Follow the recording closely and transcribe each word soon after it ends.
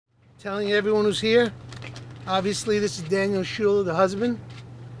telling everyone who's here. Obviously, this is Daniel Schuler, the husband.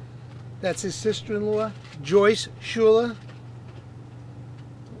 That's his sister-in-law, Joyce Schuler.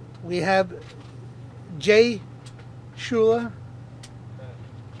 We have Jay Schuler.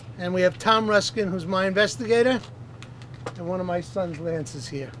 And we have Tom Ruskin, who's my investigator. And one of my sons, Lance, is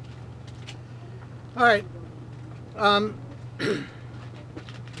here. All right.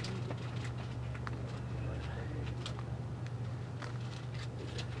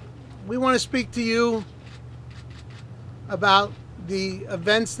 We want to speak to you about the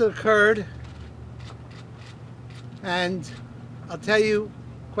events that occurred, and I'll tell you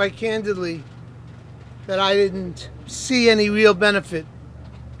quite candidly that I didn't see any real benefit,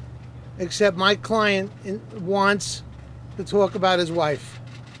 except my client wants to talk about his wife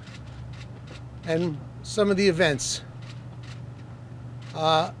and some of the events.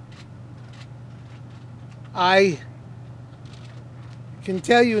 I can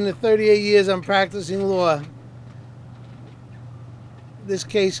tell you in the 38 years I'm practicing law, this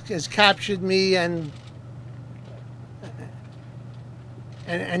case has captured me and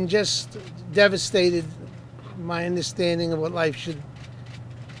just devastated my understanding of what life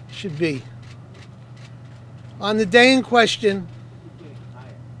should be. On the day in question,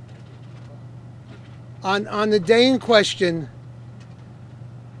 on the day in question,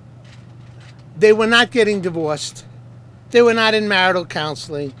 they were not getting divorced. They were not in marital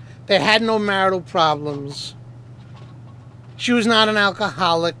counseling. They had no marital problems. She was not an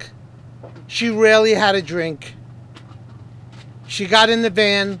alcoholic. She rarely had a drink. She got in the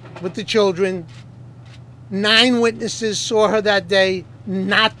van with the children. 9 witnesses saw her that day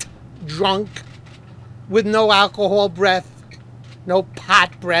not drunk, with no alcohol breath, no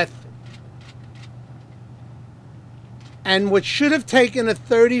pot breath. And what should have taken a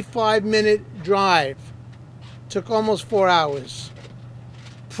 35-minute drive took almost 4 hours.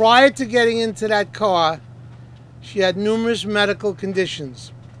 Prior to getting into that car, she had numerous medical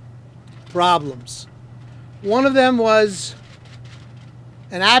conditions, problems. One of them was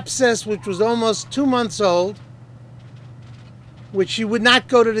an abscess which was almost 2 months old, which she would not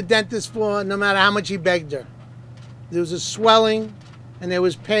go to the dentist for no matter how much he begged her. There was a swelling and there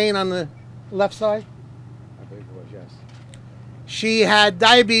was pain on the left side. I believe it was, yes. She had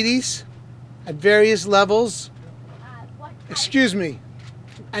diabetes at various levels. Excuse me.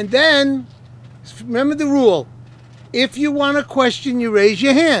 And then, remember the rule. If you want a question, you raise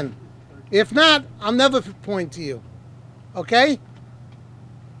your hand. If not, I'll never point to you. Okay?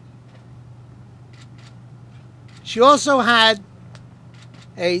 She also had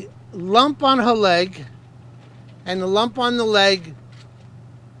a lump on her leg, and the lump on the leg,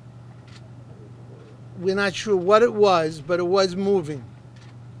 we're not sure what it was, but it was moving.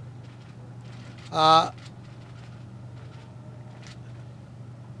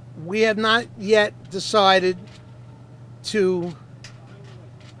 We have not yet decided to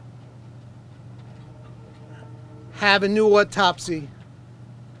have a new autopsy.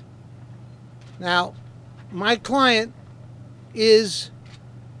 Now, my client is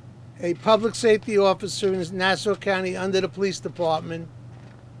a public safety officer in Nassau County under the police department.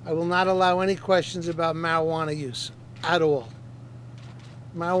 I will not allow any questions about marijuana use at all.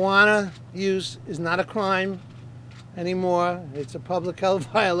 Marijuana use is not a crime anymore. It's a public health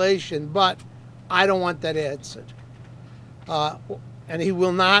violation, but I don't want that answered. And he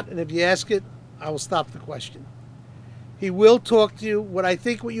will not, and if you ask it, I will stop the question. He will talk to you what I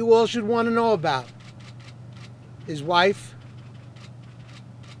think what you all should want to know about. His wife,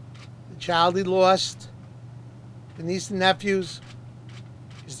 the child he lost, the niece and nephews,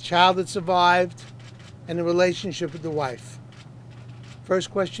 his child that survived, and the relationship with the wife.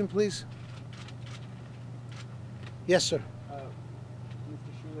 First question, please. Yes, sir. Mr.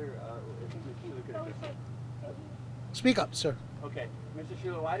 Schuler, I think Mr. Schuler could have just... Speak up, sir. Okay. Mr.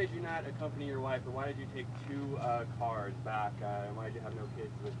 Schuler, why did you not accompany your wife, or why did you take 2 cars back, and why did you have no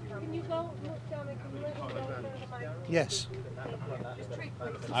kids with you? Can you go, Dominic, can you go to the mic? Yes.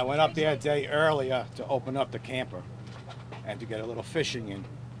 I went up there a day earlier to open up the camper and to get a little fishing in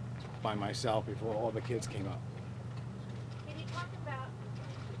by myself before all the kids came up. Can you talk about...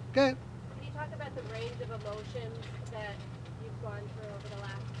 Okay. Can you talk about the range of emotions that you've gone through over the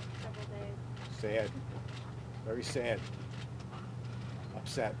last several days? Sad. Very sad.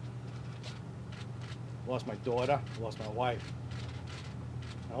 Upset. Lost my daughter, lost my wife.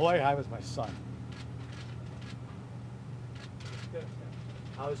 And all I have is my son.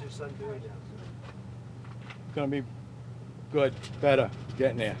 How is your son doing now? Gonna be good, better,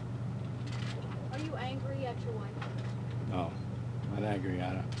 getting there. Are you angry at your wife? No, not angry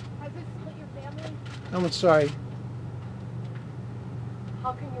at her. Has this split your family? I'm sorry.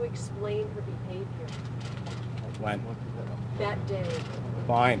 How can you explain her behavior When? that day?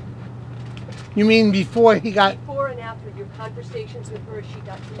 Fine. You mean before he got... Before and after your conversations with her,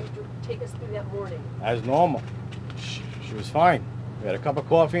 can you take us through that morning? As normal. She was fine. We had a cup of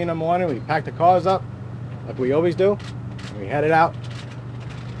coffee in the morning. We packed the cars up, like we always do. And we headed out.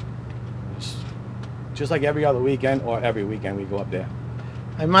 Just like every other weekend, or every weekend we go up there.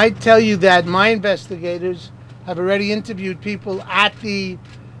 I might tell you that my investigators have already interviewed people at the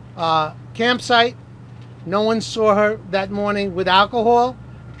campsite. No one saw her that morning with alcohol,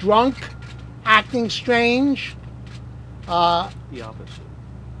 drunk, acting strange. The opposite.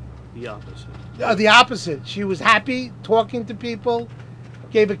 The opposite. The opposite. She was happy, talking to people,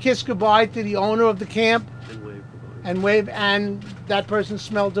 gave a kiss goodbye to the owner of the camp, And wave goodbye. and that person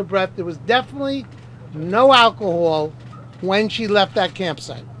smelled her breath. There was definitely no alcohol when she left that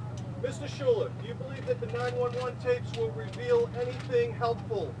campsite. Mr. Schuler, do you believe that the 911 tapes will reveal anything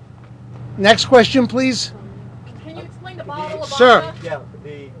helpful? Next question, please. Can you explain the bottle of Sir. vodka?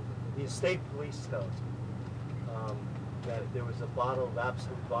 Yeah, the state police knows that there was a bottle of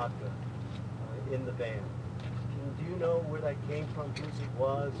absolute vodka in the van. Do you know where that came from, whose it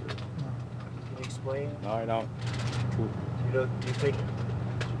was? Or can you explain? No, I don't. Do you think,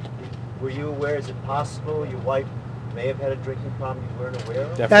 were you aware, is it possible your wife may have had a drinking problem you weren't aware of?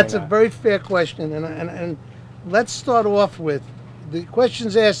 Definitely That's a not. very fair question, and let's start off with the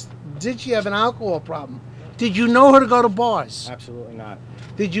questions asked. Did she have an alcohol problem? Did you know her to go to bars? Absolutely not.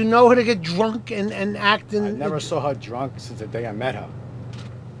 Did you know her to get drunk and act in... I never saw her drunk since the day I met her.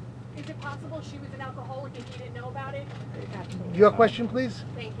 Is it possible she was an alcoholic and you didn't know about it? Your question, please?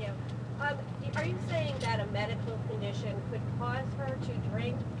 Thank you. Are you saying that a medical condition could cause her to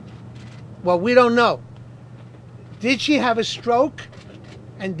drink? Well, we don't know. Did she have a stroke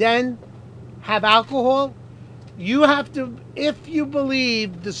and then have alcohol? You have to, if you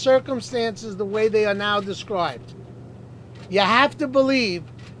believe the circumstances the way they are now described, you have to believe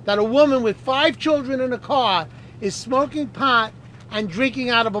that a woman with 5 children in a car is smoking pot and drinking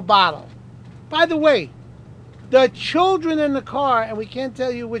out of a bottle. By the way, the children in the car, and we can't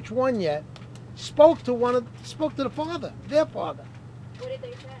tell you which one yet, spoke to the father, their father. What did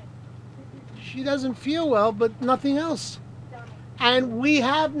they say? She doesn't feel well, but nothing else. And we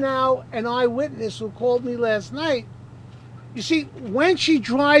have now an eyewitness who called me last night. You see, when she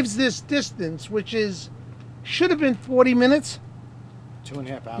drives this distance, which should have been 40 minutes.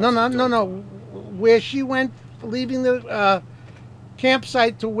 2.5 hours. No. Where she went, leaving the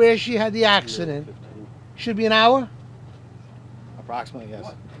campsite to where she had the accident, should be an hour. Approximately,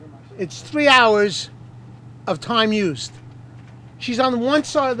 yes. It's 3 hours of time used. She's on one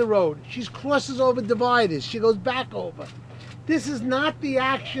side of the road. She crosses over dividers. She goes back over. This is not the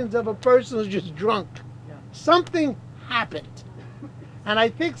actions of a person who's just drunk. Something happened. And I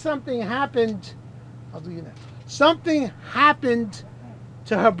think something happened, I'll do you next. Something happened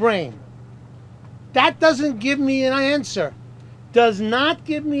to her brain. That doesn't give me an answer. Does not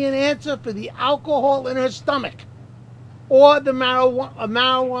give me an answer for the alcohol in her stomach or the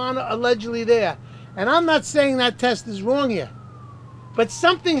marijuana allegedly there. And I'm not saying that test is wrong here. But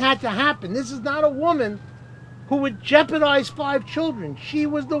something had to happen. This is not a woman who would jeopardize 5 children. She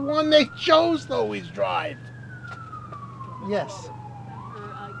was the one they chose to always drive. Yes.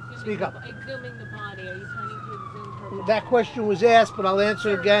 Speak up. Exhuming the body, are you planning to exhume her body? That question was asked, but I'll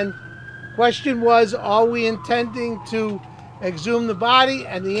answer again. Question was, are we intending to exhume the body?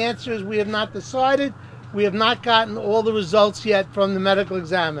 And the answer is we have not decided. We have not gotten all the results yet from the medical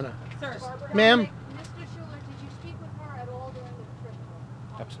examiner. Sir, Ma'am? Mr. Schuler, did you speak with her at all during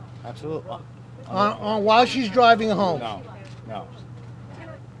the trip? Absolutely. While she's driving home. No.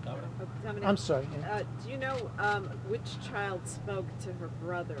 Dominic, I'm sorry. do you know which child spoke to her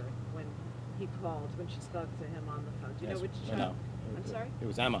brother when he called, when she spoke to him on the phone? Do you know which child? No. I'm sorry? It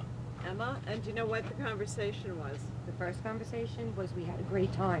was Emma. Emma? And do you know what the conversation was? The first conversation was we had a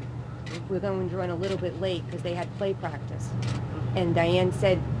great time. We're going to run a little bit late because they had play practice. And Diane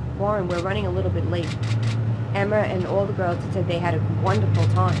said, Warren, we're running a little bit late. Emma and all the girls said they had a wonderful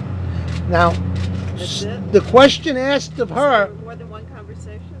time. Now, That's it? the question asked of Was her, there more than one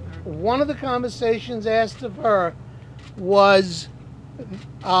conversation? Or? one of the conversations asked of her was,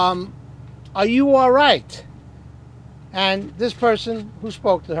 are you all right? And this person who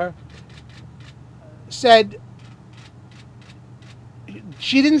spoke to her said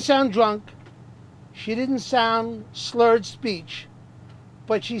she didn't sound drunk, she didn't sound slurred speech,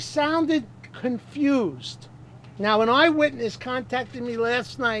 but she sounded confused. Now, an eyewitness contacted me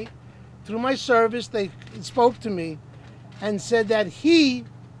last night through my service. They spoke to me and said that he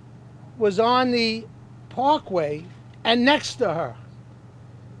was on the parkway and next to her.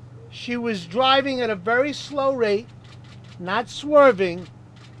 She was driving at a very slow rate, not swerving,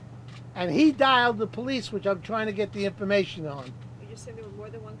 and he dialed the police, which I'm trying to get the information on. You're saying there were more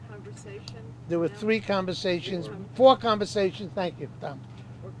than one conversation? There were 3 conversations, 4 conversations, thank you, Tom,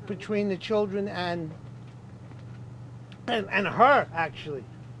 between the children and her, actually.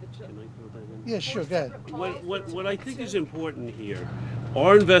 Yeah, sure, go ahead. What I think is important here,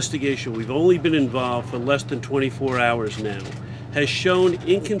 our investigation, we've only been involved for less than 24 hours now, has shown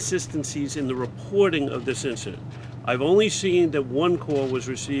inconsistencies in the reporting of this incident. I've only seen that 1 call was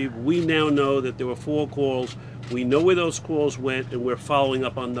received. We now know that there were 4 calls. We know where those calls went, and we're following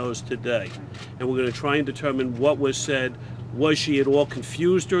up on those today. And we're going to try and determine what was said. Was she at all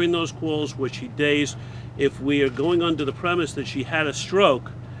confused during those calls? Was she dazed? If we are going under the premise that she had a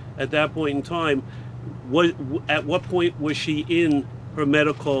stroke at that point in time, at what point was she in her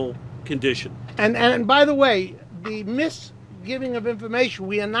medical condition? And by the way, the misgiving of information,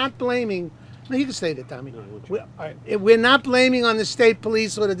 we are not blaming. No, you can say that, Tommy. No, we're not blaming on the state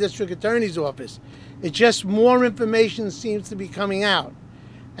police or the district attorney's office. It's just more information seems to be coming out.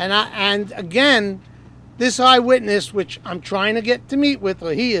 And again, this eyewitness, which I'm trying to get to meet with,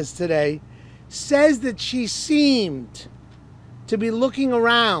 or he is today, says that she seemed to be looking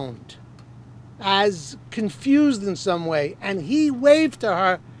around as confused in some way, and he waved to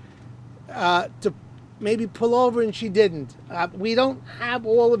her to maybe pull over, and she didn't. We don't have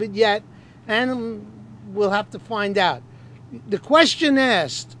all of it yet, and we'll have to find out. The question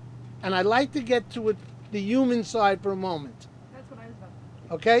asked, and I'd like to get to it, the human side for a moment. That's what I was about.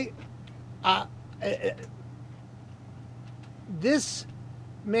 Okay? This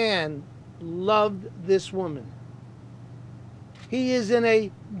man loved this woman. He is in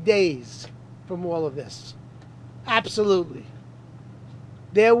a daze from all of this. Absolutely.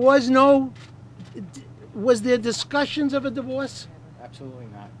 There was there discussions of a divorce? Absolutely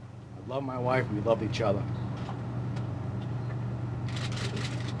not. I love my wife. We love each other.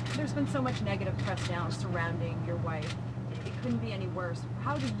 There's been so much negative press now surrounding your wife. It couldn't be any worse.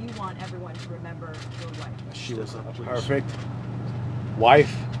 How do you want everyone to remember your wife? She was a perfect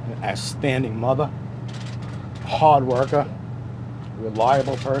wife, an outstanding mother, hard worker,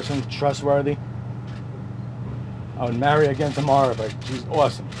 reliable person, trustworthy. I would marry her again tomorrow, but she's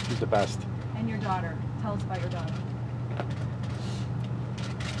awesome. She's the best. And your daughter. Tell us about your daughter.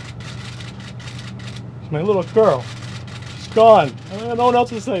 She's my little girl. She's gone. I don't know what else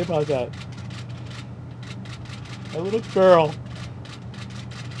to say about that. My little girl.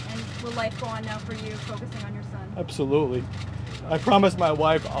 And will life go on now for you, focusing on your son? Absolutely. I promised my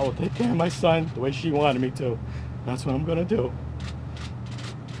wife I will take care of my son the way she wanted me to. That's what I'm going to do.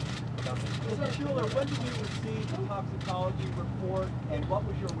 Mr. Schuler, when did you receive the toxicology report, and what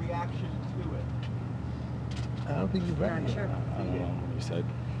was your reaction to it? I don't think you've read it. I don't know what you said.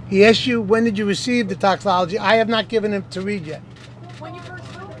 He asked you, when did you receive the toxicology? I have not given him to read yet. When you first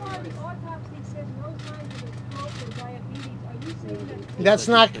so far, the autopsy says no signs of stroke or diabetes. Are you saying that? That's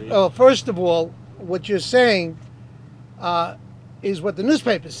not, first of all, what you're saying is what the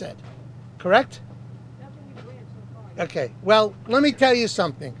newspaper said, correct? That's what you've read so far. Okay, well, let me tell you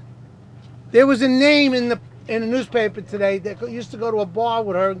something. There was a name in the newspaper today that used to go to a bar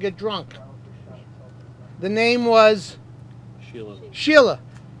with her and get drunk. The name was? Sheila. Sheila.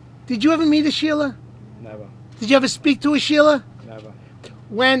 Did you ever meet a Sheila? Never. Did you ever speak to a Sheila? Never.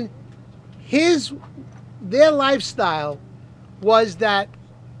 When their lifestyle was that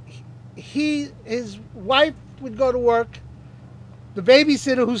his wife would go to work, the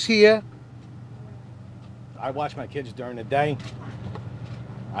babysitter who's here. I watch my kids during the day.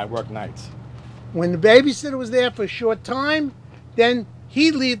 I work nights. When the babysitter was there for a short time, then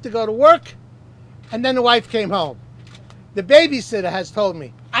he'd leave to go to work, and then the wife came home. The babysitter has told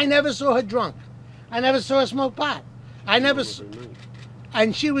me, I never saw her drunk. I never saw her smoke pot. I never saw,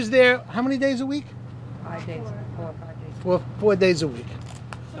 and she was there how many days a week? 5 days, 4 or 5 days. 4 days a week.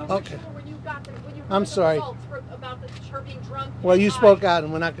 So Okay. when you got when you I'm heard the sorry. results about her being drunk. Well, you and spoke high, out,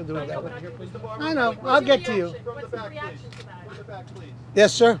 and we're not going to do it that way. Mr. Barbara, I know. what's I'll your get to you. reaction? From the What's the back, reaction please. to that? From the back, please.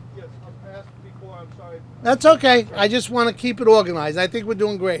 Yes, sir. Yes, I've asked before. I'm sorry. That's okay. I just want to keep it organized. I think we're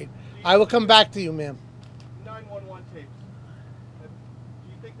doing great. I will come back to you, ma'am. 911 tapes. Do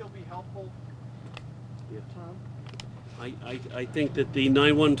you think they'll be helpful? I think that the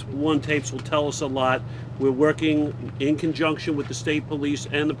 911 tapes will tell us a lot. We're working in conjunction with the state police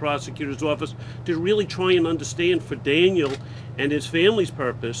and the prosecutor's office to really try and understand for Daniel and his family's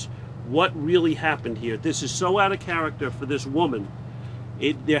purpose what really happened here. This is so out of character for this woman.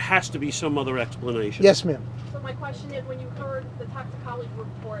 There has to be some other explanation. Yes, ma'am. So my question is, when you heard the toxicology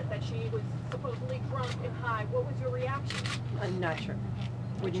report that she was supposedly drunk and high, what was your reaction? I'm not sure.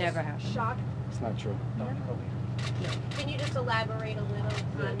 Would never happen. Shock. It's not true. Can you just elaborate a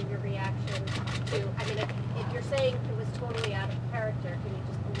little on your reaction to, I mean, if you're saying it was totally out of character, can you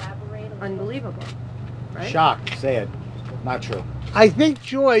just elaborate a little? Unbelievable, right? Shock. Say it. Not true. I think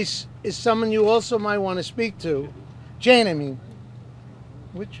Joyce is someone you also might want to speak to. Jane, I mean.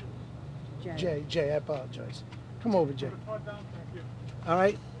 Which? Jay, I apologize. Come over, Jay. All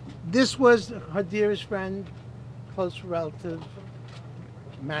right. This was her dearest friend, close relative,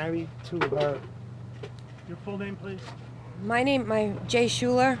 married to her. Your full name, please? My Jay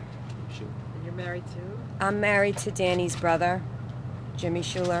Schuler. And you're married to? I'm married to Danny's brother, Jimmy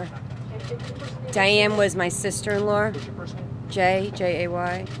Schuler. Diane was my sister-in-law. What's your first name?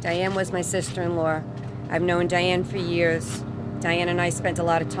 J-A-Y. Diane was my sister-in-law. I've known Diane for years. Diane and I spent a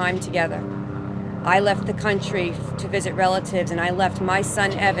lot of time together. I left the country to visit relatives, and I left my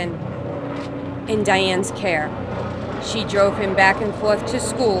son Evan in Diane's care. She drove him back and forth to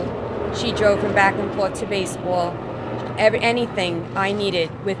school. She drove him back and forth to baseball. Anything I needed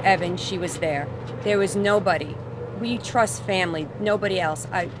with Evan, she was there. There was nobody. We trust family, nobody else.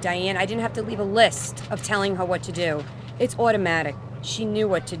 Diane, I didn't have to leave a list of telling her what to do. It's automatic. She knew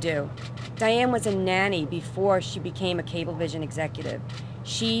what to do. Diane was a nanny before she became a Cablevision executive.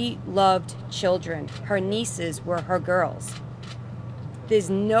 She loved children. Her nieces were her girls. There's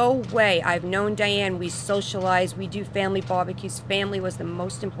no way. I've known Diane. We socialize. We do family barbecues. Family was the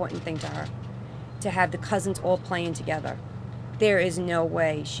most important thing to her, to have the cousins all playing together. There is no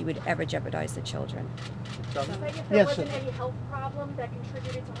way she would ever jeopardize the children. If there wasn't any health problem that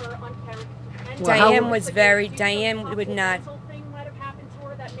contributed to her uncharacteristic. Diane was very. Diane would not.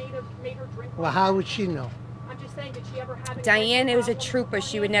 Well, how would she know? I'm just saying, did she ever have any Diane, it was a trooper.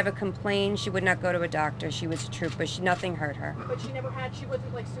 She would never complain. She would not go to a doctor. She was a trooper. Nothing hurt her. But she never had. She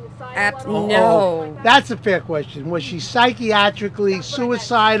wasn't like suicidal. No. That's a fair question. Was she psychiatrically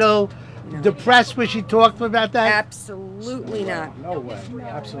suicidal, depressed when she talked about that? Absolutely not. No way.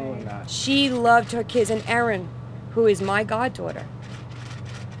 Absolutely not. She loved her kids, and Erin, who is my goddaughter,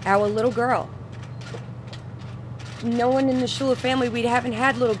 our little girl. No one in the Schuler family, we haven't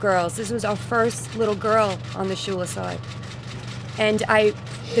had little girls. This was our first little girl on the Schuler side. And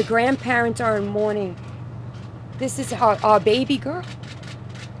the grandparents are in mourning. This is our baby girl.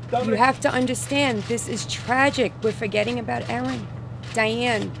 You have to understand, this is tragic. We're forgetting about Erin,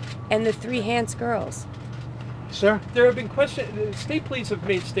 Diane, and the 3 Hans girls. Sir? There have been questions. State police have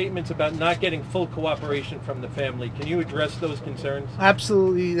made statements about not getting full cooperation from the family. Can you address those concerns?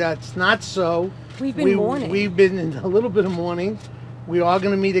 Absolutely, that's not so. We've been mourning. We've been in a little bit of mourning. We are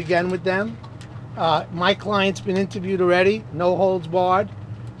going to meet again with them. My client's been interviewed already, no holds barred.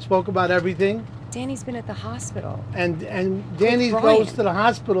 Spoke about everything. Danny's been at the hospital. And Danny goes to the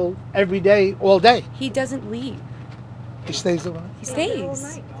hospital every day, all day. He doesn't leave. He stays alive. He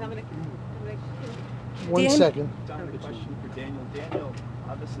stays. Dominic. One second. Dominic, a question for Daniel. Daniel,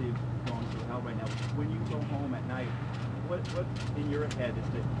 obviously going through hell right now. When you go home at night, what in your head is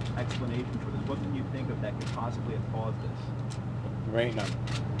the explanation for this? What can you think of that could possibly have caused this? There ain't none.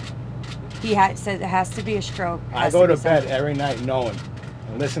 He says it has to be a stroke. I go to bed every night knowing,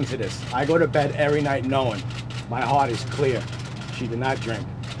 and listen to this, I go to bed every night knowing my heart is clear. She did not drink.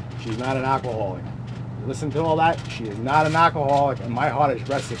 She's not an alcoholic. Listen to all that. She is not an alcoholic, and my heart is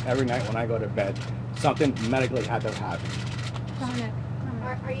rested every night when I go to bed. Something medically had to happen. Dominic.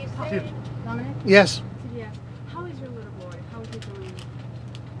 Are you saying? Dominic? Yes. Yes. How is your little boy? How is he doing?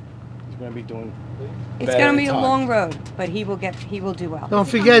 He's going to be doing It's better going to in be a time. long road, but he will do well. Don't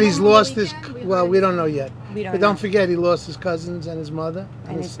forget he's lost his, well, we don't know yet. We don't But know. don't forget he lost his cousins and his mother.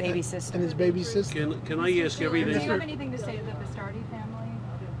 And his baby sister. And his baby sister. Can I ask Do you everything? have anything to say to the Bastardi family?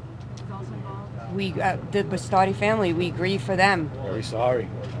 Is also involved? We, the Bastardi family, we grieve for them. Very sorry.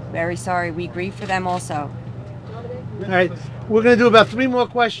 Very sorry. We grieve for them also. All right. We're going to do about 3 more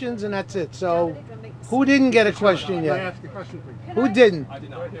questions, and that's it. So, who didn't get a question Can I yet? ask a question, please? Who didn't? I did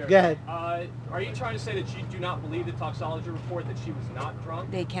not. Go ahead. Are you trying to say that you do not believe the toxology report that she was not drunk?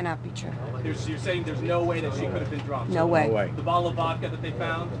 They cannot be true. You're saying there's no way that she could have been drunk? No way. No way. The bottle of vodka that they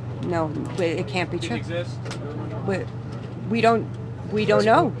found No, it can't be didn't true. exist? We don't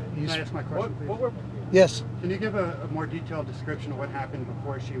know. Can I ask my question, please? Yes. Can you give a more detailed description of what happened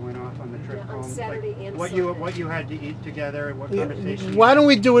before she went off on the trip home? Saturday and what you had to eat together, what conversation? Why don't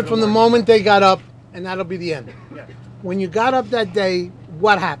we do it from the moment they got up, and that'll be the end. Yeah. When you got up that day,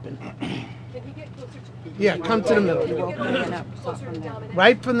 what happened? Can you get closer to? Yeah, come to the He middle. woke up. Closer to Dominic.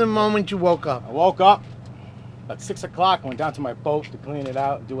 Right from the moment you woke up. I woke up at 6 o'clock, went down to my boat to clean it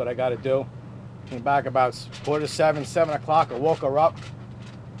out, do what I got to do. Came back about 6:45, 7 o'clock. I woke her up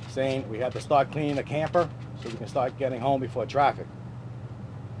saying we had to start cleaning the camper so we can start getting home before traffic.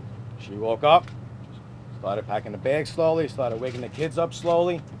 She woke up, started packing the bags slowly, started waking the kids up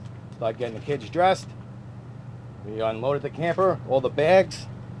slowly, started getting the kids dressed. We unloaded the camper, all the bags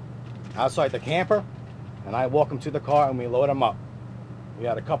outside the camper, and I walk them to the car and we load them up. We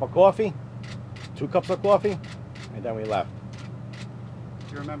had a cup of coffee, 2 cups of coffee, and then we left.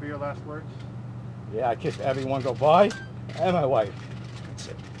 Do you remember your last words? Yeah, I kissed everyone goodbye and my wife. That's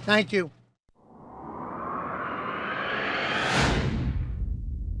it. Thank you.